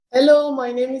Hello,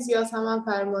 my name is Yasaman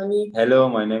Farmani. Hello,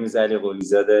 my name is Ali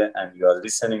Qolizadeh and you are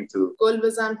listening to گل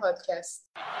بزن پادکست.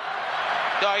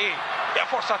 دایی یه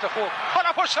فرصت خوب.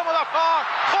 حالا پشت مدافعان.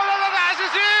 خداداد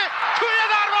عزیزی توی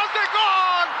دروازه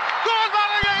گل. گل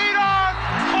برای ایران.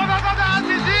 خداداد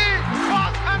عزیزی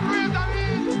باز هم روی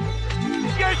زمین.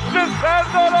 گشت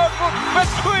سردار آزمون به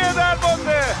توی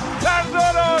دروازه.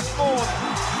 سردار آزمون.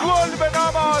 گل به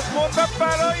نام آزمون و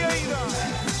برای ایران.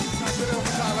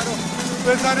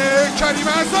 بزنه کریم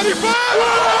انصاری گل!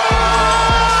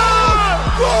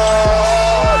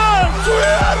 توی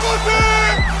دروازه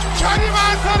کریم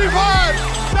انصاری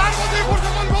دروازه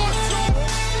پرتغال باز شد.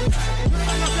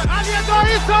 علی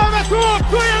دایی صاحب توپ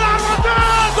توی دروازه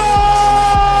گل!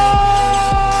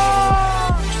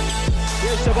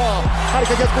 اشتباه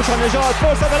حرکت از کوچان نژاد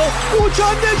فرصت برای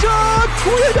کوچان نژاد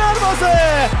توی دروازه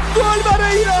گل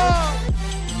برای ایران.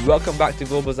 Welcome back to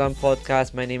Global Zan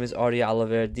Podcast. My name is Arya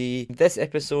Alaverdi. In this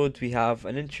episode, we have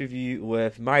an interview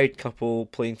with married couple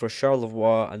playing for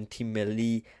Charleroi and Team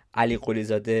Melli, Ali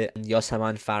Qolizadeh and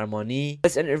Yasaman Farmani.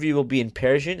 This interview will be in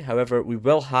Persian. However, we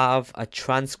will have a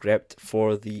transcript for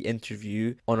the interview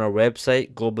on our website,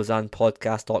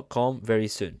 globalzanpodcast.com, very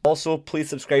soon. Also, please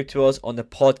subscribe to us on the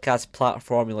podcast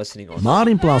platform you're listening on. Maar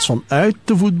in plaats van uit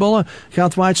te voetballen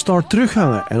gaat White Star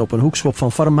terughangen en op een hoekschop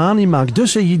van Farmani maakt de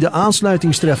Saïd de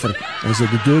aansluitingstreffer en zet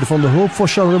de deur van de hoop voor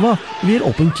Charleroi weer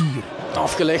op een kier.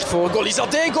 Afgelegd voor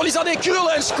Qolizadeh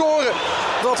krullen en scoren.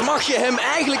 Dat mag je hem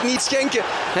eigenlijk niet schenken.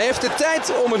 Hij heeft de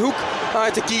tijd om een hoek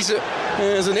uit te kiezen.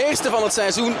 Zijn eerste van het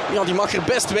seizoen. Ja, die mag er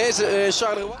best wezen.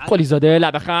 Charleroi. Qolizadeh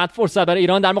لبه خط فرصت برای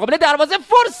ایران در مقابل دروازه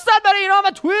فرصت برای ایران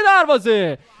و توی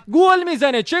دروازه گل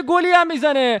میزنه. چه گلی هم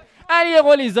میزنه علی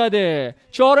قلیزاده.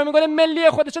 چهارمین گل ملی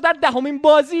خودش در دهمین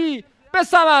بازی به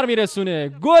ثمر میرسونه.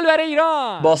 گل برای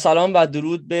ایران. با سلام و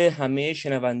درود به همه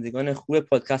شنوندگان خوب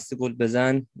پادکست گل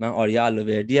بزن. من آریا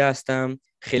علاوردی هستم.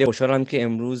 خیلی خوشحالم که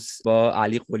امروز با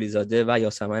علی قلیزاده و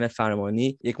یاسمن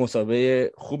فرمانی یک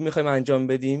مسابقه خوب میخوایم انجام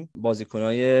بدیم.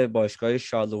 بازیکنای باشگاه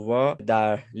شارلروا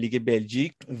در لیگ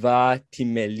بلژیک و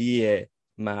تیم ملی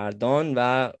مردان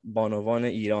و بانوان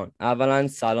ایران. اولا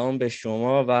سلام به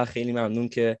شما و خیلی ممنون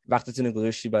که وقتتون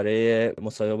گذاشتی برای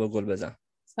مسابقه با گل بزن.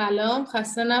 سلام،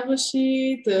 خسته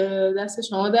نباشید. دست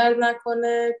شما درد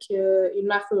نکنه که این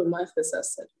مقطع به ما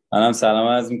اختصاص داره. منم سلام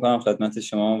عرض میکنم خدمت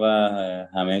شما و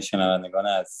همه شنوندگان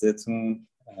عزیزتون.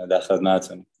 در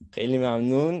خدمتتون. خیلی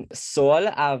ممنون. سوال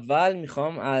اول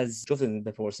میخوام از جفتتون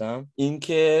بپرسم این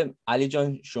که علی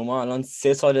جان شما الان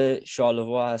 3 سال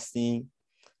شارلروا هستین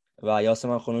و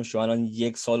یاسمن خانم شما الان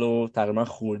 1 سال و تقریبا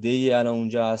خورده ای الان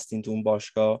اونجا هستین تو اون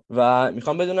باشگاه و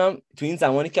میخوام بدونم تو این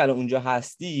زمانی که الان اونجا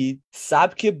هستید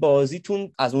سبک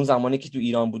بازیتون از اون زمانی که تو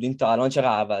ایران بودین تا الان چقدر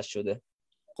عوض شده؟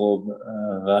 خب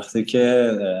وقتی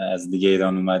که از لیگ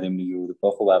ایران اومدیم لیگ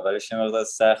اروپا خب اولش مقدار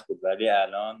سخت بود ولی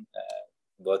الان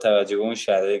با توجه به اون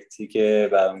شرایطی که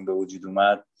برامون به وجود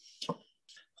اومد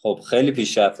خب خیلی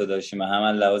پیشرفت داشتیم، هم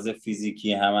از لحاظ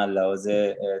فیزیکی هم از لحاظ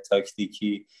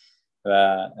تاکتیکی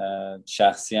و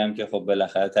شخصی هم که خب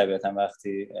بالاخره طبیعتا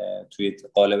وقتی توی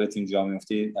قالب تیم جا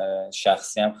میفتی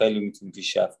شخصی هم خیلی میتونی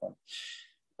پیشرفت کنی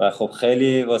و خب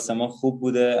خیلی واسه ما خوب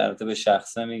بوده. البته به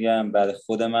شخصه میگم بعد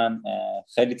خود من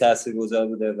خیلی تاثیرگذار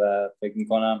بوده و فکر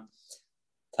میکنم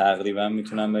تقریبا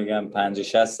میتونم بگم 50-60%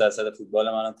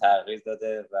 فوتبال منو تغییر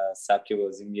داده و سبک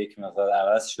بازیم یک مقدار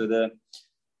عوض شده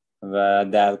و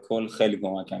در کل خیلی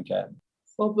کمکم کرده.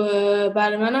 خب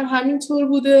برای منم همینطور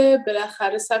بوده.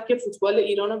 بالاخره سبک فوتبال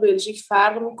ایران و بلژیک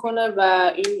فرق میکنه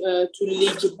و این تو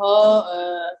لیگ ها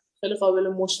خیلی قابل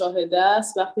مشاهده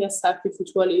است. وقتی از سبک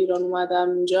فوتبال ایران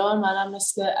اومدم اینجا منم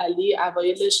مثل علی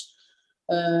اوایلش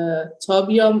تا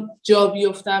بیام جا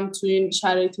بیفتم تو این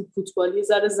شرایط فوتبالی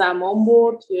ذره زمان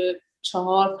برد،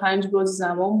 4-5 بازی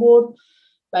زمان برد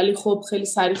ولی خب خیلی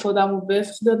سریع خودم رو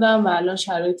وفق دادم و الان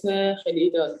شرایط خیلی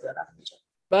ایدئالی دارم اینجا.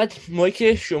 بعد موقعی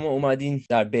که شما اومدین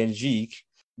در بلژیک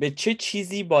به چه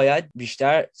چیزی باید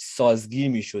بیشتر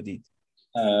سازگیر می شدید؟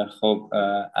 خب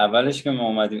اولش که ما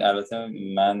اومدیم، البته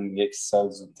من 1 سال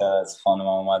زودتر از خانم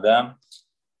اومدم،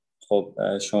 خب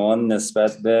شما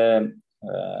نسبت به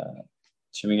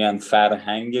چی میگن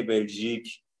فرهنگ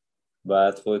بلژیک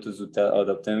باید خودتو زودتر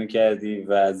آداپته میکردی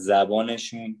و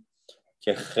زبانشون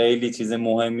که خیلی چیز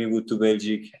مهمی بود تو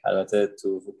بلژیک. البته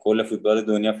تو کل فوتبال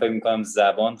دنیا فکر میکنم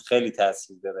زبان خیلی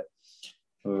تاثیر داره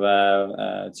و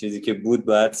چیزی که بود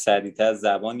باید سریعتر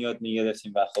زبان یاد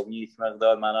میگرفتیم و خب یک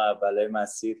مقدار منو اولای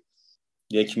مسیر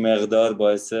یک مقدار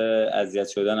باعث اذیت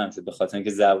شدنم شد به خاطر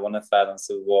اینکه زبان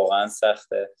فرانسه واقعا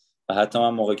سخته و حتی من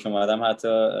موقعی که اومدم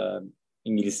حتی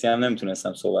انگلیسی هم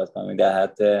نمیتونستم صحبت کنم، در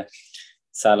حد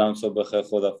سلام صبح بخیر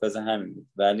خدافظ همین بود.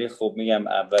 ولی خب میگم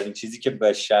اولین چیزی که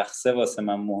به شخصه واسه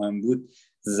من مهم بود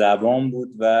زبان بود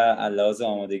و لحاظ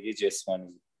آمادگی جسمانی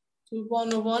بود. تو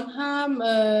بانوان هم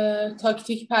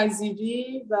تاکتیک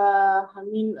پذیری و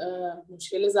همین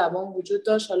مشکل زبان وجود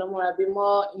داشت. حالا مربی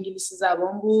ما انگلیسی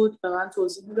زبان بود، به من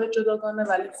توضیح میداد جداگانه،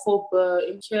 ولی خب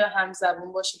اینکه هم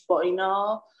زبان باشید با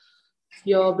اینا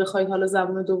یا بخواید حالا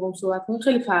زبان دوم صحبت کنید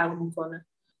خیلی فرق میکنه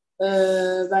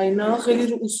و اینا خیلی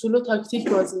رو اصول و تاکتیک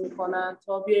بازی میکنن.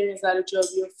 تا بیایم یه ذره جا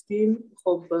بیافتیم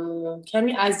خب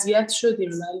کمی اذیت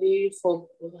شدیم، ولی خب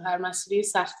هر مسئله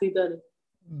سختی داره.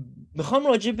 میخوام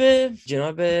راجع به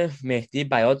جناب مهدی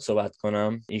بیات صحبت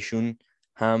کنم. ایشون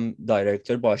هم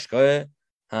دایرکتور باشگاه،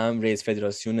 هم رئیس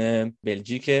فدراسیون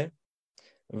بلژیک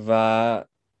و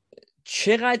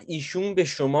چقدر ایشون به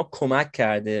شما کمک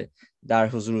کرده در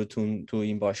حضورتون تو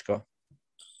این باشگاه؟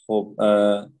 خب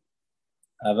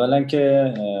اولا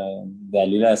که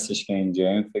دلیل هستش که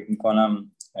اینجاییم فکر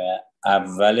میکنم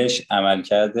اولش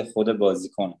عملکرد خود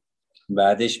بازیکن،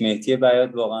 بعدش مهدی بیات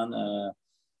واقعا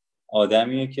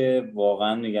آدمیه که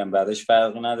واقعا میگم بعدش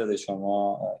فرقی نداره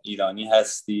شما ایرانی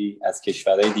هستی از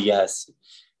کشورهای دیگه هستی،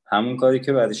 همون کاری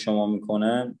که بعد شما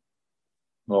میکنه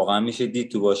واقعا میشه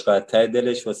دید تو باشگاه ته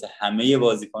دلش واسه همه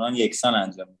بازیکنان یکسان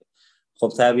انجام میده.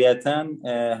 خب طبیعتا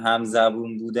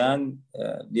همزبون بودن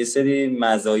یه سری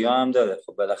مزایا هم داره.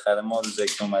 خب بالاخره ما روزی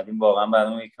که اومدیم واقعا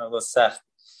برامون یک مقدار سخت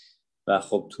و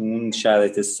خب تو اون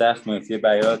شرایط سخت مهدی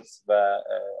بیات و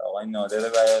آقای نادر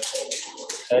بیات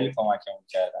خیلی کمکمون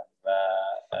کردن و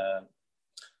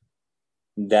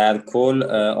در کل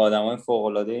آدمای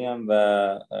فوق‌العاده‌ای هم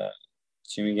و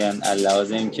چی میگن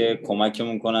علاوه این که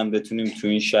کمکمون کنن بتونیم تو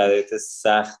این شرایط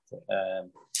سخت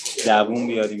دووم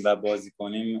بیاریم و بازی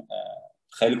کنیم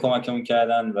خیلی کمکمون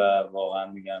کردن و واقعا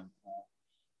میگم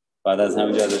بعد از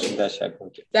همینجا ازشون تشکر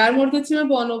کنم. در مورد تیم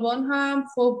بانوان هم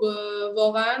خب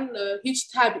واقعا هیچ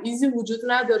تبعیضی وجود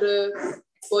نداره،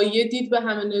 با یه دید به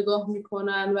همه نگاه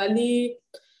میکنن، ولی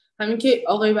همین که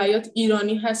آقای بیات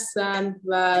ایرانی هستن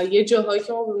و یه جاهایی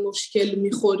که ما به مشکل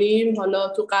میخوریم حالا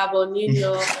تو قوانین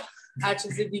یا هر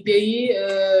چیز دیگه‌ای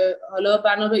حالا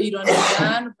بنا به ایرانی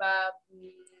بودن و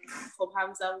خب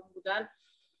همزمان بودن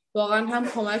واقعا هم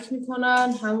کمک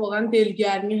میکنن هم واقعا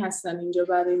دلگرمی هستن اینجا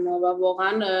برای ما و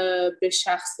واقعا به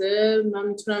شخصه من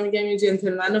میتونم میگم یه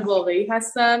جنتلمن واقعی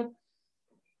هستن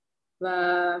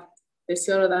و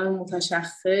بسیار آدم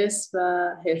متشخص و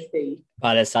حرفه‌ای.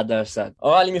 بله 100%.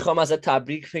 آقا علی میخوام ازت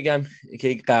تبریک بگم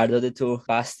که قرارداد تو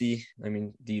بستی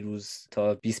همین دیروز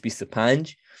تا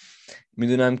 2025.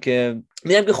 میدونم که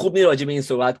خوب می راجع به این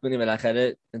صحبت کنی،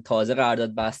 بالاخره تازه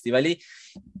قرارداد بستی، ولی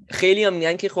خیلی هم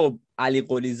میگن که خب علی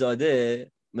قلی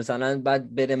زاده مثلا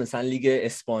بعد بره مثلا لیگ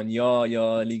اسپانیا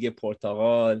یا لیگ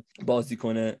پرتغال بازی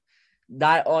کنه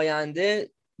در آینده.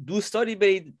 دوست داری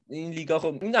برید این لیگا؟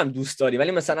 خب میدونم دوست داری،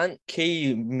 ولی مثلا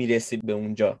کی میرسی به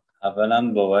اونجا؟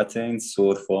 اولا بابت این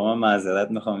سرفا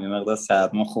معذرت میخوام، یه مقدار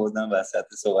سرما خوردم وسط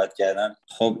صحبت کردن.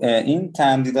 خب این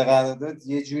تمدید قرارداد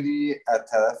یه جوری از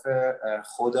طرف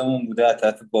خودمون بوده، از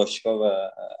طرف باشگاه و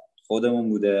خودمون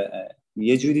بوده،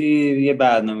 یه جوری یه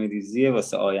برنامه‌ریزی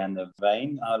واسه آینده و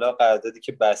این حالا قراردادی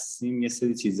که بستیم یه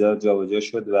سری چیزا جابجا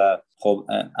شد و خب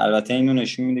البته اینو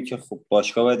نشون میده که خب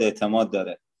باشگاه باید اعتماد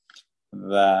داره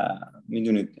و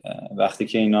میدونید وقتی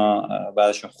که اینا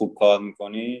براشون خوب کار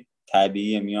میکنی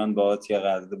طبیعیه میان باهات یه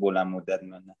قرارداد بلند مدت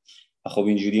می‌بندن و خب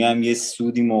اینجوری هم یه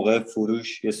سودی موقع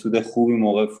فروش، یه سود خوبی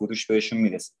موقع فروش بهشون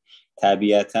میرسه.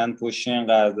 طبیعتاً پشت این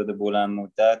قرارداد بلند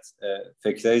مدت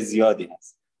فکرای زیادی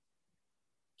هست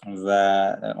و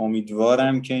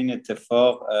امیدوارم که این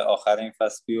اتفاق آخر این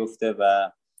فصل بیفته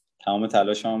و تمام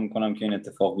تلاشمو میکنم که این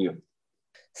اتفاق بیفته.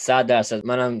 100%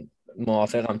 منم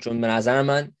موافقم، چون به نظر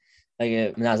من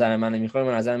اگه نظر من نمیخوره،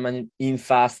 به نظر من این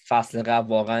فصل قبل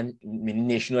واقعا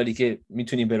نشنالی که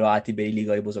میتونی به راحتی به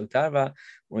لیگای بزرگتر و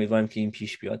امیدوارم که این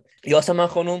پیش بیاد. یاسمن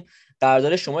خانم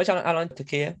قرارداد شما الان تا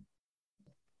کیه؟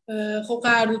 خب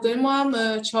قرارداد ما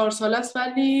هم 4 سال است،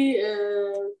 ولی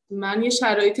من یه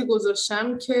شرایطی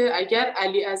گذاشتم که اگر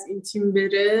علی از این تیم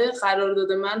بره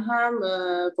قرارداد من هم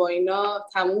با اینا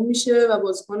تموم میشه و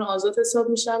بازیکن آزاد حساب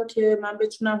میشم که من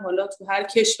بتونم حالا تو هر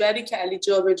کشوری که علی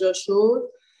جابجا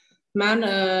شد من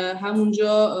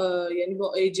همونجا یعنی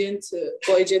با ایجنت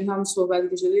هم صحبت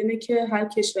که شده اینه که هر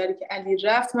کشوری که علی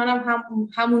رفت منم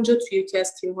همونجا توی یکی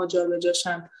از تیم‌ها جابجا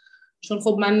شم، چون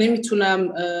خب من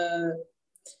نمیتونم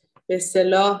به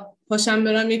اصطلاح پاشم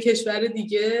برم یه کشور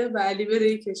دیگه و علی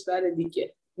بره یه کشور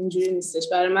دیگه، اینجوری نیستش.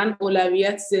 برای من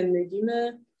اولویت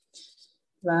زندگیمه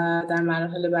و در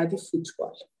مراحل بعدی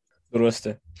فوتبال.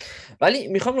 درسته. ولی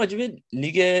میخوام راجع به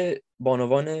لیگ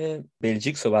بانوان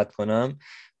بلژیک صحبت کنم.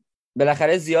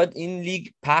 بالاخره زیاد این لیگ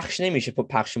پخش نمیشه،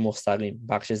 پخش مستقیم،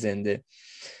 پخش زنده،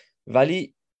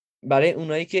 ولی برای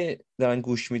اونایی که دارن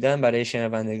گوش میدن، برای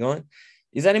شنوندگان،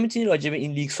 یه ذره میتونی راجع به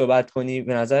این لیگ صحبت کنی؟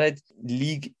 به نظرت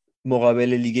لیگ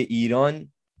مقابل لیگ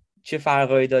ایران چه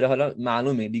فرقایی داره؟ حالا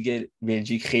معلومه لیگ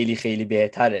بلژیک خیلی خیلی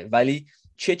بهتره، ولی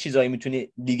چه چیزایی میتونه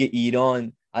لیگ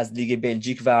ایران از لیگ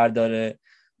بلژیک ورداره؟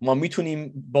 ما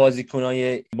میتونیم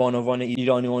بازیکنای بانوان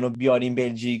ایرانیونو بیاریم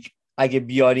بلژیک؟ اگه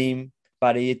بیاریم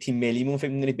برای تیم ملیمون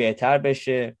فکر می‌کنی بهتر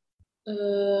بشه؟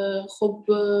 خب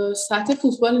سطح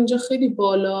فوتبال اینجا خیلی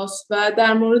بالاست و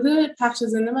در مورد پخش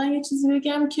زنده من یه چیزی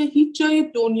بگم که هیچ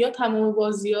جای دنیا تمام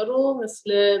بازی‌ها رو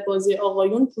مثل بازی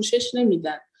آقایون پوشش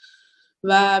نمیدن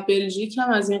و بلژیک هم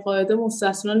از این قاعده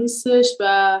مستثنا نیستش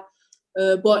و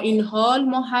با این حال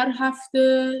ما هر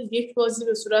هفته یک بازی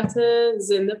به صورت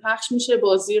زنده پخش میشه.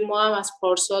 بازی ما هم از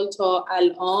پارسال تا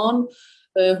الان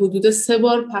حدود 3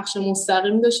 بار پخش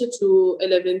مستقیم داشته تو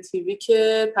 11 تیوی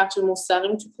که پخش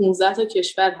مستقیم تو 15 تا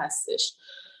کشور هستش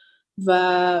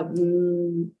و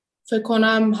فکر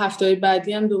کنم هفته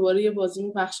بعدی هم دوباره یه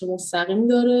بازی پخش مستقیم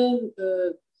داره.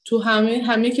 تو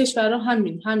همه کشورها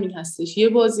همین هستش، یه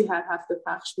بازی هر هفته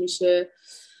پخش میشه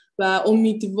و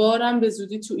امیدوارم به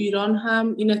زودی تو ایران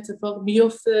هم این اتفاق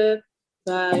بیفته.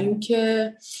 و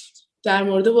اینکه در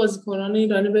مورد بازیکنان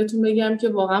ایرانی بهتون بگم که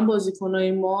واقعا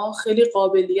بازیکنای ما خیلی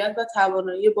قابلیت و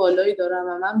توانایی بالایی دارن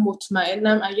و من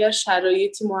مطمئنم اگر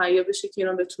شرایطی مهیا بشه که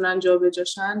اینا بتونن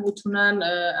جابجاشن میتونن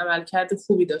عملکرد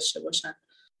خوبی داشته باشن.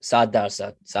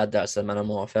 100% منم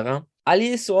موافقم.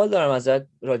 علی سوال دارم ازت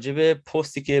راجع به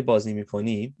پستی که بازی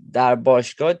میکنی. در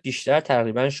باشگاه بیشتر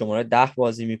تقریبا شماره 10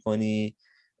 بازی میکنی،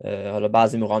 حالا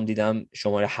بعضی موقع هم دیدم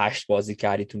شماره 8 بازی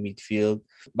کردی تو میدفیلد.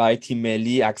 برای تیم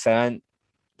ملی اکثرا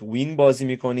وینگ بازی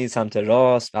میکنی، سمت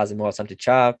راست، بعضی موقع سمت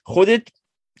چپ. خودت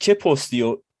چه پستی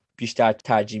رو بیشتر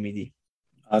ترجیح میدی؟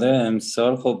 آره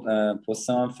امسال خب پست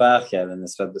من فرق کرده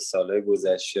نسبت به سالهای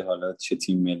گذشته، حالا چه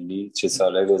تیم ملی چه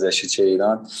سالهای گذشته چه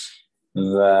ایران.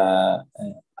 و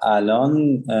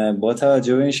الان با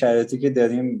توجه به این شرایطی که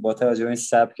داریم، با توجه به این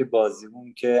سبک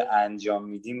بازیمون که انجام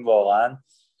میدیم، واقعا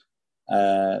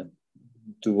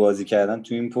تو بازی کردن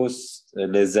تو این پست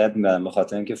لذت میبرم به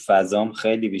خاطر اینکه فضام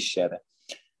خیلی بیشتره.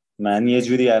 من یه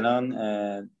جوری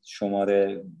الان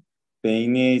شماره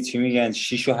بین چی میگن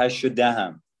 6 و 8 و 10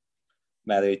 هم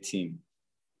برای تیم،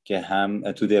 که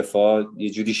هم تو دفاع یه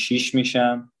جوری 6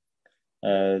 میشم،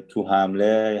 تو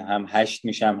حمله هم 8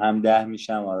 میشم هم 10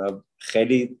 میشم. حالا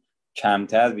خیلی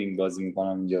کمتر وینگ بازی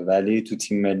میکنم اینجا، ولی تو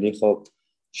تیم ملی خب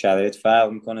شرایط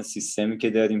فرق میکنه. سیستمی که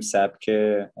داریم، سبک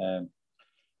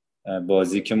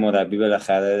بازی که مربی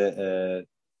بالاخره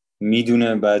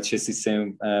میدونه باید چه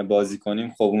سیستم بازی کنیم،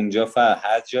 خب اونجا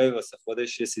هر جایی واسه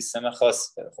خودش یه سیستم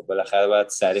خاص داره. خب بالاخره باید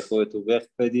سریع خودتو وقت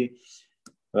بدی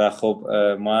و خب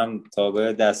ما هم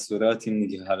تابع دستوراتیم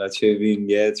دیگه، حالا چه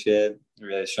وینگر چه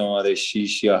شماره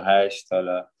 6 یا 8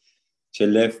 حالا چه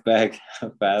لفت بک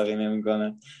فرقی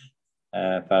نمیکنه.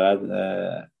 فقط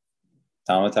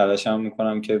تمام تلاشم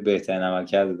میکنم که بهترین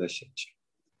عملکرد داشته باشم.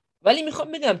 ولی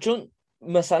میخوام بگم چون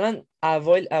مثلا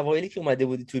اوایلی که اومده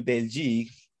بودی توی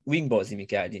بلژیک وینگ بازی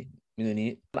میکردی،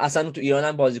 میدونی اصلا تو ایران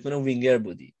هم بازیکن وینگر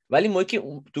بودی، ولی ما که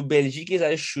تو بلژیک یه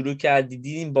ذره شروع کردی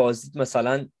دیدیم بازیت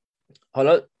مثلا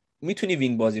حالا میتونی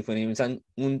وینگ بازی کنی، مثلا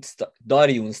اون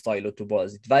داری اون استایلو تو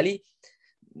بازیت، ولی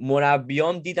مربی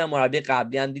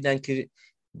قبلی هم دیدن که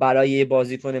برای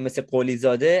بازیکن مثل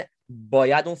قلیزاده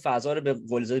باید اون فضا رو به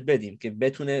قلیزاده بدیم که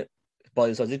بتونه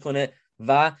بازی سازی کنه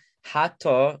و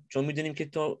حتی چون میدونیم که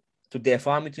تو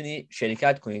دفاع هم میتونی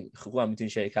شرکت کنی، خوب هم میتونی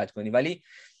شرکت کنی، ولی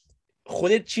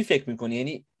خودت چی فکر میکنی؟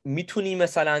 یعنی میتونی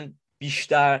مثلا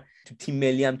بیشتر تو تیم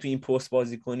ملی هم تو این پست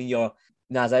بازی کنی یا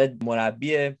نظرت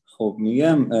مربیه؟ خب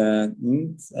میگم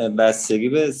این بستگی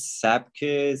به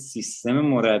سبک سیستم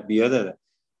مربی‌ها داره.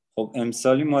 خب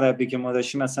امسالی مربی که ما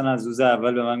داشتیم مثلا از روز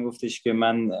اول به من گفتش که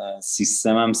من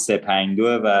سیستمم 3-5-2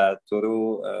 و تو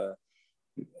رو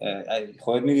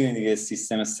خودت میدونی دیگه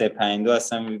سیستم 3-5-2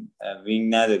 اصلا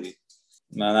وینگ نداری.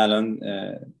 من الان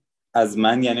از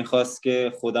من یعنی خواست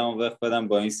که خودم رو وقت بدم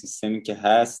با این سیستمی که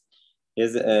هست.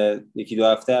 یکی دو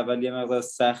هفته اول یه مقدار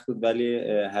سخت بود، ولی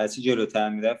هرچی جلوتر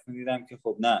میرفت میدیدم که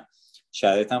خب نه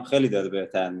شرایطم خیلی داره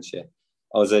بهتر میشه،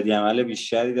 آزادی عمل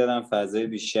بیشتری دارم، فضای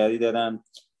بیشتری دارم،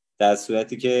 در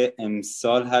صورتی که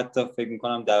امسال حتی فکر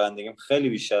میکنم دوندگیم خیلی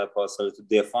بیشتر، پاسال تو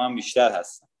دفاع هم بیشتر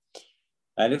هستم.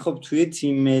 ولی خب توی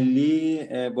تیم ملی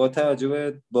با توجه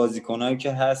به بازیکنایی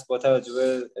که هست، با توجه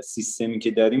به سیستمی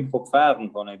که داریم، خب فرق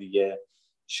میکنه دیگه.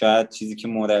 شاید چیزی که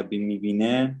مربی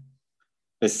میبینه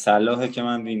به صلاحه که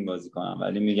من وینگ بازی کنم،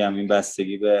 ولی میگم این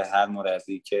بستگی به هر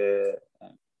مربی که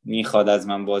میخواد از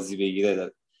من بازی بگیره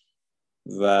داره.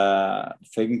 و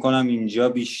فکر میکنم اینجا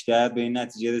بیشتر به این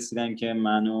نتیجه رسیدم که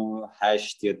منو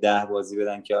 8 یا 10 بازی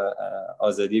بدن که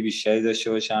آزادی بیشتری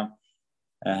داشته باشم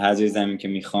هر جای زمین که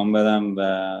میخوام برم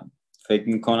و فکر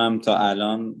میکنم تا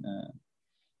الان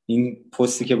این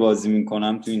پستی که بازی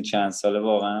میکنم تو این چند ساله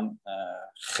واقعا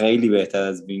خیلی بهتر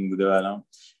از وینگ بوده الان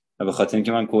و به خاطر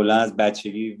اینکه من کلا از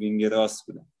بچگی وینگ راست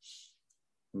بودم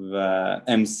و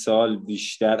امسال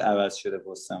بیشتر عوض شده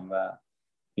پستم و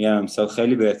میگم امسال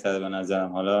خیلی بهتره به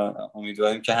نظرم. حالا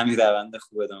امیدواریم که همین روند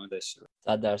خوب ادامه داشته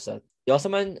باشه. 100%.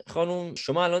 یاسمن خانم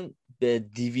شما الان به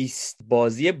 200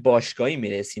 بازی باشگاهی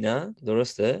میرسی نه؟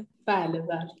 درسته؟ بله.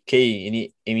 کی؟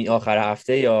 یعنی این آخر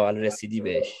هفته یا رسیدی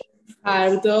بهش؟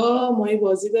 فردا ما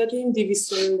بازی داریم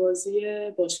 200 بازی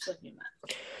باشگاهی من.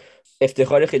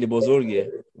 افتخار خیلی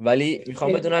بزرگه ولی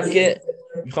میخوام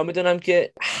بدونم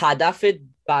که هدف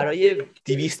برای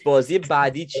 200 بازی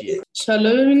بعدی چیه؟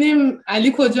 انشالله ببینیم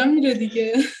علی کجا میره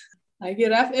دیگه. اگه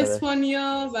رفت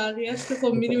اسپانیا بقیه‌اش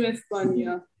خب میریم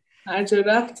اسپانیا، هر جا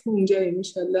رفت اونجاییم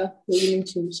انشالله ببینیم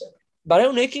چی میشه. برای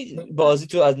اونایی که بازی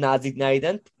تو از نزدیک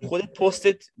ندیدن خودت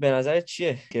پستت به نظر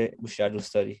چیه که بیشتر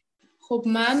دوست داری؟ خب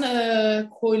من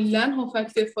کلا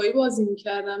هافک دفاعی بازی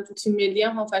میکردم، تو تیم ملی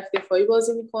هم هافک دفاعی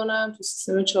بازی میکنم تو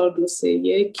سیستم 4-2-3-1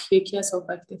 یکی از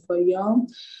هافک دفاعیام،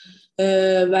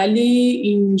 ولی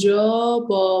اینجا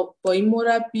با این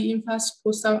مربی این فصل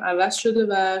پستم عوض شده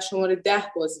و شماره 10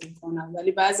 بازی میکنم،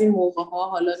 ولی بعضی موقع ها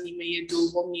حالا نیمه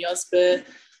دوم نیاز به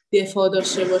دفاع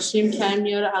داشته باشیم کم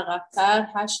میاره عقب‌تر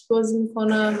 8 بازی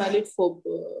میکنم، ولی خب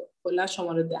کلا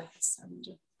شماره 10 هستم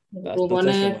اینجا.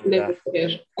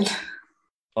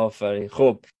 آفرین.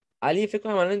 خب علی فکر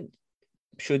کنم الان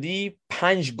شدی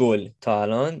 5 گل تا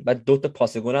الان و 2 تا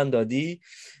پاس گل هم دادی.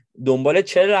 دنبال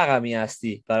چه رقمی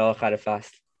هستی برای آخر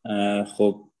فصل؟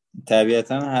 خب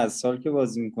طبیعتا هر سال که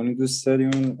بازی میکنی دوست داری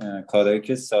اون کارهایی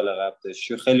که سال قبل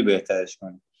داشتی خیلی بهترش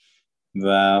کنی و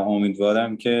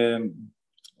امیدوارم که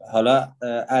حالا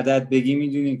عدد بگی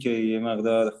میدونی که یه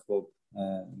مقدار خب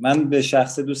من به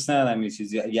شخص دوست ندارم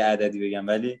یه عددی بگم،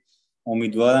 ولی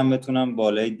امیدوارم بتونم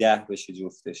بالای 10 بشه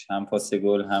جفتش، هم پاس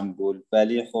گل هم گل،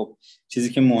 ولی خب چیزی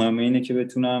که مهمه اینه که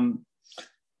بتونم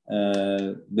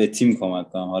به تیم کمک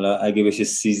کنم. حالا اگه بشه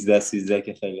 13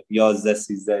 که خیلی 11-13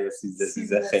 یا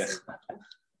 13 خیلی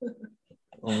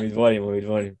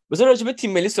امیدواریم. بذار راجع به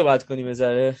تیم ملی صحبت کنیم یه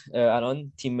ذره.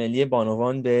 الان تیم ملی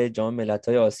بانوان به جام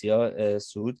ملت‌های آسیا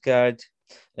صعود کرد،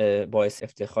 باعث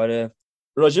افتخاره.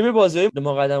 راجع به بازی‌های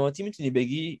مقدماتی میتونی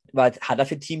بگی و هدف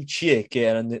تیم چیه که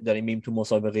الان داریم میریم تو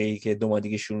مسابقه‌ای که 2 ماه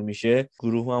دیگه شروع میشه؟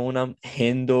 گروهمون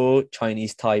هند و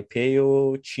چاینیز تایپی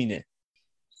و چینه.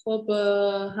 خب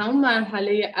همون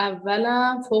مرحله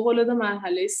اولم فوق‌العاده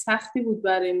مرحله سختی بود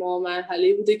برای ما،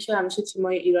 مرحله بوده که همیشه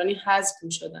تیمای ایرانی حذف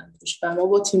می‌شدن توش و ما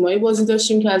با تیمایی بازی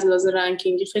داشتیم که از لحاظ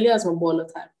رنکینگی خیلی از ما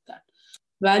بالاتر بودن،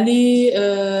 ولی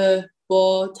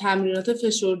با تمرینات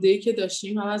فشرده‌ای که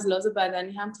داشتیم هم از لحاظ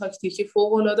بدنی هم تاکتیکی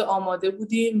فوق‌العاده آماده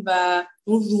بودیم و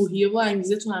اون روحیه و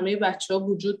انگیزه تو همه بچه‌ها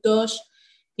وجود داشت.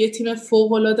 یه تیم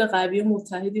فوق‌العاده قوی و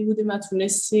متحدی بودیم و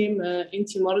تونستیم این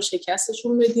تیم‌ها رو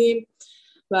شکستشون بدیم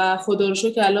و خدا رو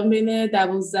شکر الان بین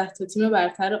 12 تا تیم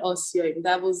برتر آسیاییم،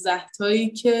 12 تایی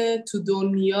که تو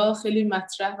دنیا خیلی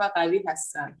مطرح و قوی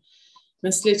هستن،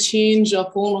 مثل چین،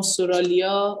 ژاپن،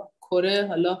 استرالیا، کره.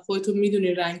 حالا خودتون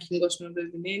میدونین رنکینگاشون رو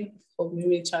ببینین خب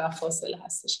میبینید چقدر فاصله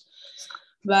هستش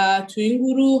و تو این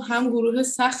گروه هم گروه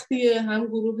سختیه هم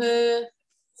گروه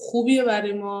خوبیه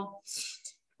برای ما.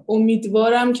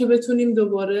 امیدوارم که بتونیم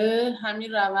دوباره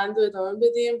همین روند رو ادامه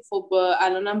بدیم. خب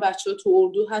الان هم بچه‌ها تو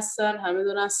اردو هستن، همه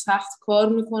دارن سخت کار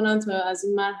میکنن تا از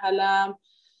این مرحله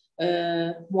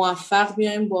موفق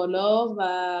بیایم بالا و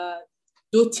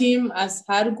 2 تیم از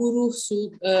هر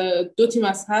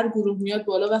گروه میاد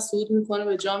بالا و صعود میکنه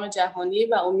به جام جهانی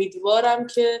و امیدوارم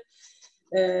که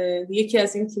یکی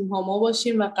از این تیم ها ما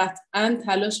باشیم و قطعاً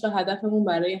تلاش و هدفمون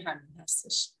برای همین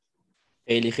هستش.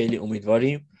 خیلی خیلی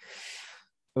امیدواریم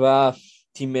و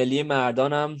تیم ملی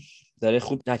مردان هم داره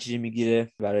خوب نتیجه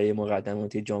میگیره برای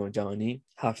مقدماتی جام جهانی.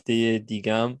 هفته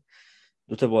دیگه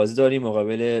 2 تا بازی داریم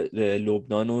مقابل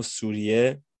لبنان و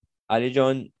سوریه. علی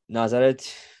جان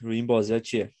نظرت روی این بازی‌ها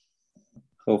چیه؟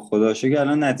 خب خدا شکر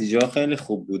الان نتیجه خیلی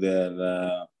خوب بوده و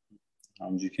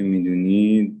همونجوری که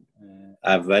میدونید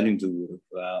اولیم تو گروه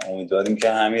و امیدواریم که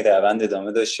همین روند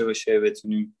ادامه داشته باشه،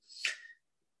 بتونیم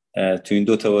تو این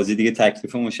 2 تا بازی دیگه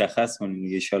تکلیف مشخص کنیم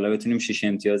دیگه، ان شاءالله بتونیم 6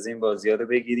 امتیاز این بازی‌ها رو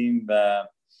بگیریم و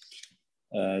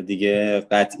دیگه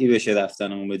قطعی بشه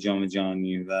رفتنمون به جام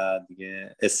جهانی و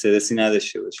دیگه استرسی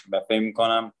نداشته باشیم و فکر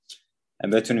می‌کنم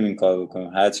بتونیم این کار بکنیم.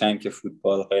 هرچند که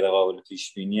فوتبال غیر قابل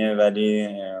پیش بینیه ولی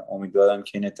امیدوارم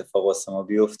که این اتفاق واسه ما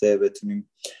بیفته، بتونیم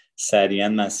سریعا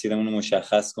مسیرمون رو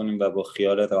مشخص کنیم و با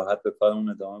خیال راحت به کارمون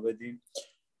ادامه بدیم.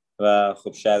 و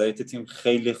خب شرایط تیم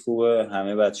خیلی خوبه،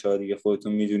 همه بچه‌ها دیگه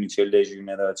خودتون میدونی چه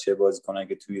لژیونرها چه بازیکنان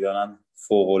که تو ایرانن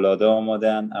فوق‌العاده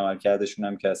آماده‌ان، عملکردشون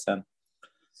هم که اصلا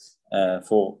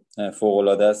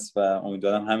فوق‌العاده است و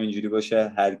امیدوارم همینجوری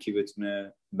باشه، هر کی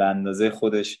بتونه به اندازه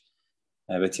خودش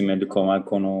به تیم ملی کمک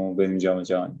کنه و بریم جام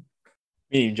جهانی.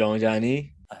 میریم جام جهانی؟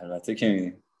 البته که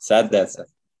میریم 100%.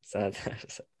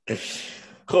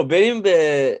 خب بریم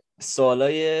به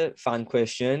سوالای فن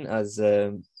کوئسشن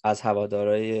از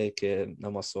هوادارایی که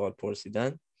ما سوال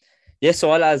پرسیدن. یه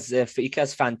سوال از یکی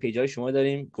از فن پیج‌های شما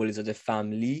داریم، گلیزاده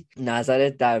فامیلی.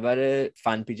 نظرت درباره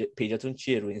فن پیجاتون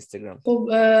چیه روی اینستاگرام؟ خب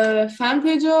فن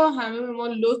پیجا همه به ما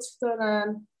لطف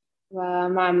دارن و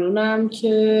ممنونم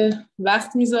که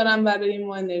وقت میذارم برای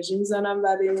ما، انرژی میذارم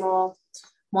برای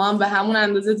ما هم به همون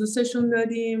اندازه دوستشون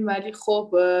داریم، ولی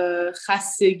خب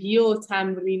خستگی و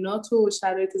تمرینات و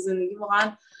شرایط زندگی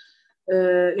واقعا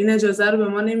این اجازه رو به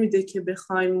ما نمیده که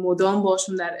بخوایم مدام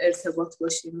باشون در ارتباط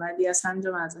باشیم، ولی از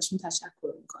همینجا من ازشون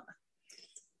تشکر میکنم.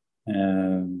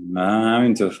 من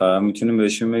همینطور فقط میتونیم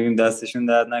بهشون بگیم دستشون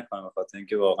درد نکنه، به خاطر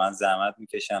اینکه واقعا زحمت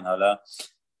میکشن. حالا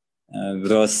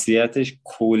راستیتش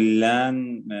کلن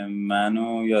من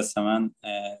و یاسمن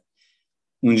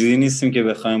اونجوری نیستیم که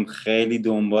بخوایم خیلی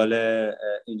دنبال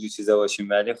اینجور چیزا باشیم،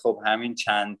 ولی خب همین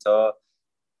چند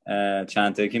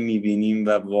تایی که میبینیم و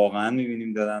واقعا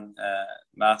میبینیم دارن،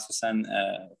 مخصوصا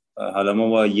حالا ما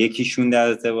با یکیشون در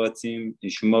ارتباطیم،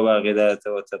 ایشون با بقیه در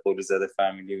ارتباط، گلیزاده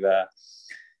فامیلی، و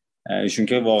ایشون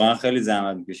که واقعا خیلی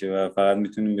زحمت میکشه و فقط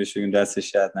میتونیم بهش بگیم دستش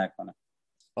درد نکنه.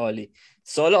 عالی.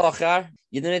 سال آخر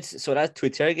یه دونه سرعت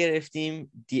توییتر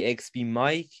گرفتیم، DXB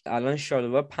مایک. الان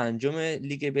شارلوا 5م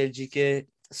لیگ بلژیک،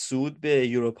 صعود به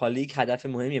یوروپا لیگ هدف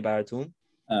مهمیه براتون؟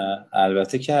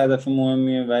 البته که هدف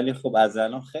مهمیه، ولی خب از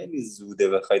الان خیلی زوده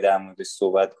بخوای در موردش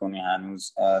صحبت کنی.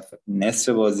 هنوز نصف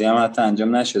بازی هم حتی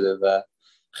انجام نشده و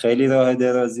خیلی راه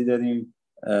درازی داریم.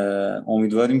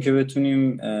 امیدواریم که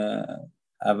بتونیم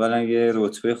اولا یه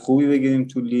رتبه خوبی بگیریم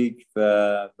تو لیگ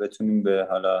و بتونیم به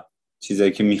حالا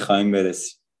چیزایی که میخوایم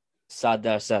برسیم. 100%.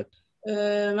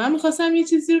 من میخواستم یه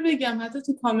چیزی رو بگم، حتی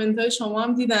تو کامنت های شما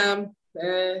هم دیدم،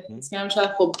 شاید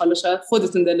خب حالا شاید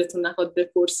خودتون دلتون نخواد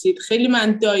بپرسید، خیلی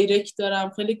من دایرکت دارم،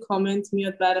 خیلی کامنت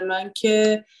میاد برای من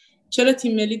که چرا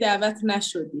تیم ملی دعوت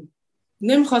نشدی.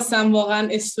 نمیخواستم واقعا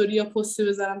استوری یا پستی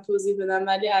بذارم توضیح بدم،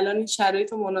 ولی الان این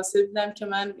شرایط مناسب دیدم که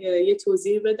من یه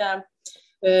توضیح بدم.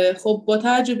 خب با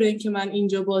توجه به اینکه من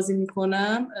اینجا بازی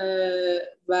میکنم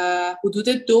و حدود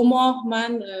 2 ماه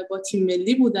من با تیم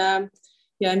ملی بودم،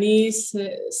 یعنی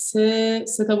سه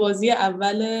تا بازی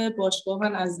اول باشگاه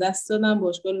من از دست دادم،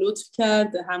 باشگاه لطف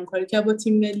کرد همکاری کرد با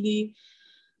تیم ملی.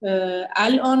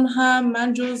 الان هم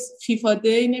من جز فیفا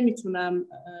دی نمیتونم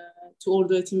تو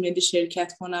اردوی تیم ملی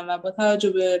شرکت کنم و با توجه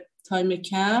به تایم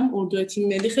کم اردوی تیم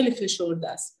ملی خیلی فشرده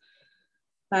است.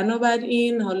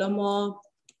 بنابراین حالا ما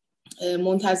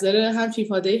منتظر هم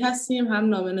فیفا دی هستیم، هم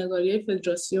نامه‌نگاری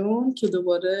فدراسیون که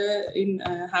دوباره این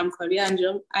همکاری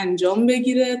انجام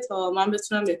بگیره تا من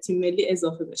بتونم به تیم ملی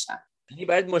اضافه بشم. یعنی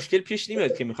برات مشکل پیش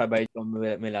نمیاد که میخوای برای جام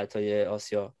ملت‌های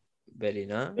آسیا بری؟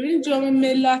 نه ببین جام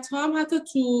ملت‌ها هم حتی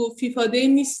تو فیفا دی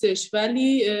نیستش،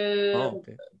 ولی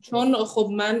چون خب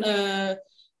من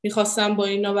میخواستم با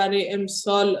اینا برای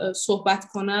امسال صحبت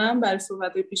کنم، برای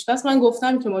صحبت پیش پس من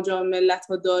گفتم که ما جام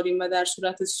ملت‌ها داریم و در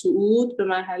صورت صعود به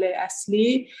مرحله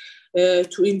اصلی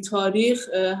تو این تاریخ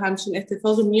همچین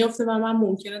اتفاقی میفته و من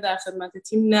ممکنه در خدمت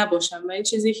تیم نباشم و این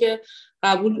چیزی که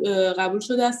قبول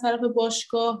شده از طرف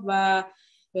باشگاه و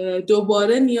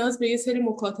دوباره نیاز به یه سری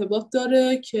مکاتبات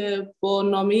داره که با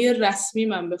نامه رسمی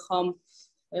من بخوام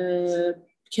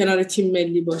کنار تیم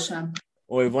ملی باشم.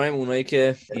 امیدوارم اونایی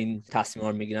که این تصمیم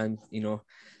رو میگیرن اینو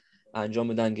انجام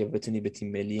بدن که بتونی به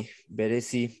تیم ملی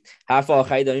برسی. حرف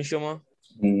آخری دارین شما؟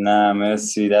 نه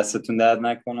مرسی، دستتون درد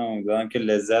نکنه. امیدوارم که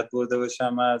لذت برده باشن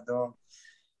مردم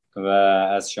و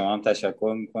از شما هم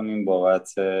تشکر میکنیم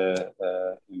بابت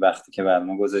این وقتی که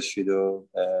برام گذاشتید و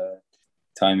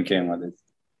تایمی که اومدید.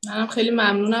 منم خیلی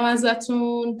ممنونم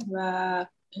ازتون و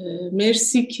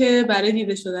مرسی که برای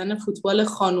دیده شدن فوتبال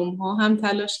خانوم ها هم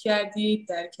تلاش کردید،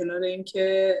 در کنار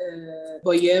اینکه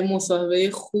با یه مصاحبه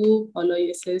خوب حالا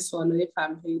یه سری سوالای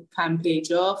فن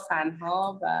پیجا، فن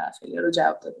ها و خیلی رو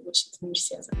جواب داده باشید.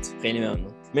 مرسی ازتون. خیلی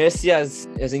ممنون. مرسی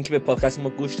از اینکه به پادکست ما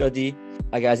گوش دادی.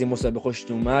 اگر از این مصاحبه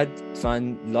خوشتون اومد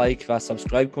لطفاً لایک و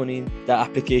سابسکرایب کنین در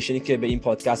اپلیکیشنی که به این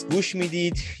پادکست گوش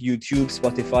میدید، یوتیوب،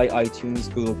 اسپاتیفای، آیتیونز،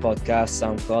 گوگل پادکست،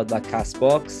 ساوندکلاود و کست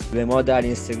باکس. به ما در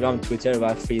اینستاگرام، توییتر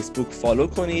و فیسبوک فالو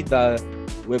کنید و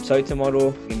وبسایت ما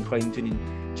رو میخواید میتونید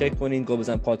چک کنین،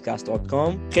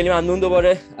 gobezanpodcast.com. خیلی ممنون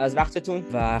دوباره از وقتتون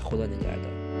و خدا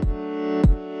نگهدار.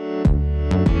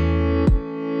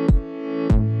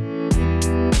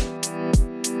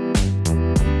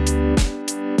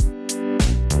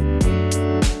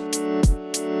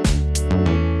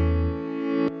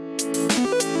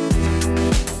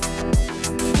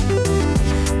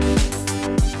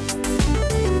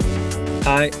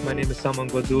 Hi, my name is Salman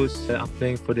Ghodus. I'm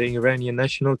playing for the Iranian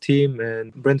national team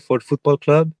and Brentford Football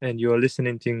Club, and you are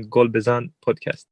listening to Gol Bezan podcast.